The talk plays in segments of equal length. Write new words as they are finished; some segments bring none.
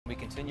We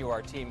continue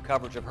our team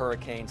coverage of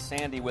Hurricane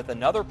Sandy with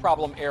another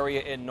problem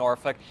area in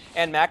Norfolk.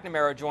 And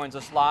McNamara joins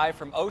us live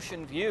from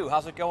Ocean View.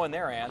 How's it going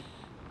there, Ann?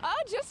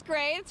 Oh, just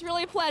great. It's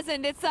really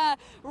pleasant. It's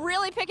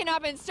really picking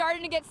up and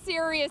starting to get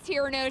serious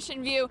here in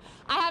Ocean View.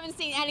 I haven't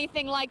seen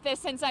anything like this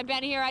since I've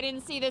been here. I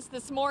didn't see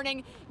this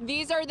morning.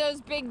 These are those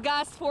big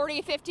gusts,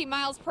 40, 50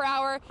 miles per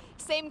hour.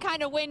 Same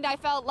kind of wind I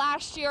felt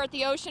last year at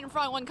the ocean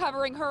front when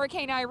covering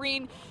Hurricane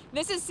Irene.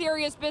 This is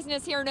serious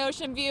business here in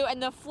Ocean View,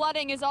 and the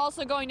flooding is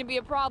also going to be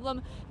a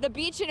problem. The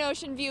beach in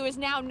Ocean View is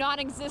now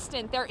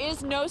non-existent. There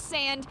is no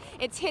sand.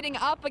 It's hitting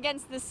up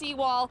against the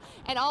seawall,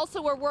 and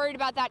also we're worried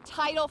about that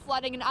tidal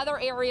flooding in other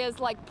areas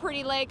like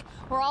Pretty Lake.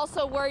 We're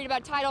also worried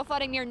about tidal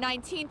flooding near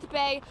 19th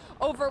Bay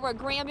over where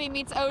Granby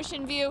meets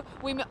Ocean View.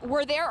 We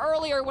were there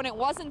earlier when it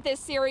wasn't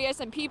this serious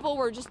and people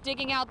were just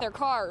digging out their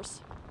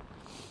cars.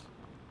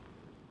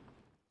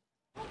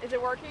 Is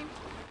it working?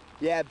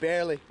 Yeah,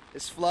 barely.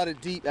 It's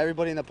flooded deep.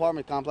 Everybody in the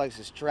apartment complex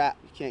is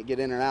trapped. You can't get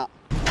in or out.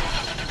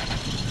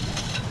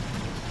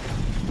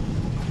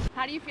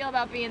 How do you feel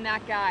about being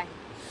that guy?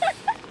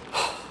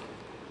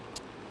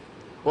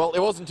 Well, it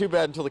wasn't too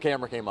bad until the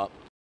camera came up.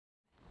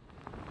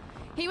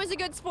 He was a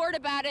good sport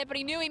about it, but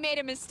he knew he made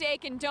a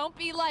mistake, and don't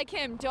be like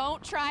him.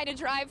 Don't try to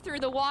drive through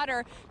the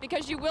water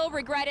because you will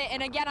regret it.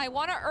 And again, I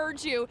want to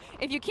urge you,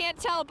 if you can't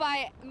tell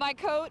by my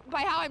coat,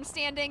 by how I'm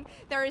standing,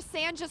 there is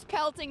sand just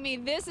pelting me.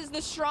 This is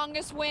the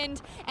strongest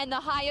wind and the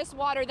highest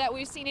water that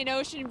we've seen in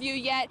Ocean View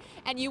yet,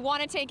 and you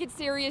want to take it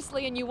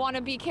seriously and you want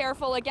to be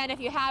careful. Again, if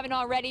you haven't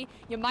already,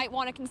 you might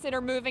want to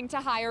consider moving to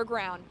higher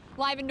ground.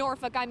 Live in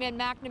Norfolk, I'm Ann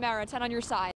McNamara, 10 on your side.